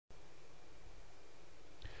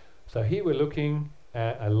So here we're looking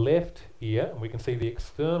at a left ear, and we can see the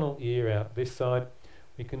external ear out this side.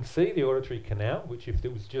 We can see the auditory canal, which if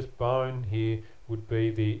it was just bone here would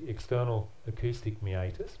be the external acoustic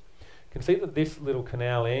meatus. You can see that this little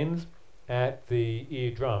canal ends at the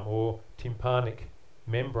eardrum or tympanic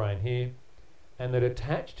membrane here, and that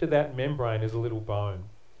attached to that membrane is a little bone.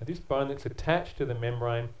 Now this bone that's attached to the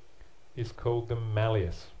membrane is called the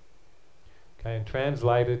malleus. Okay, and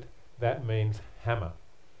translated that means hammer.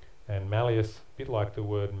 And malleus, a bit like the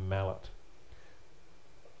word mallet.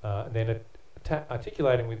 Then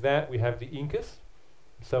articulating with that, we have the incus.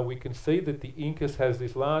 So we can see that the incus has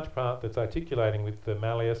this large part that's articulating with the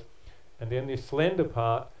malleus, and then this slender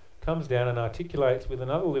part comes down and articulates with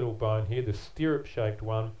another little bone here, the stirrup-shaped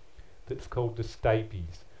one, that's called the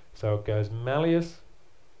stapes. So it goes malleus,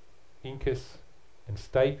 incus, and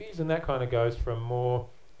stapes, and that kind of goes from more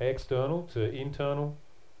external to internal.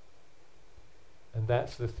 And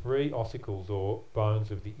that's the three ossicles or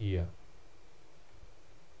bones of the ear.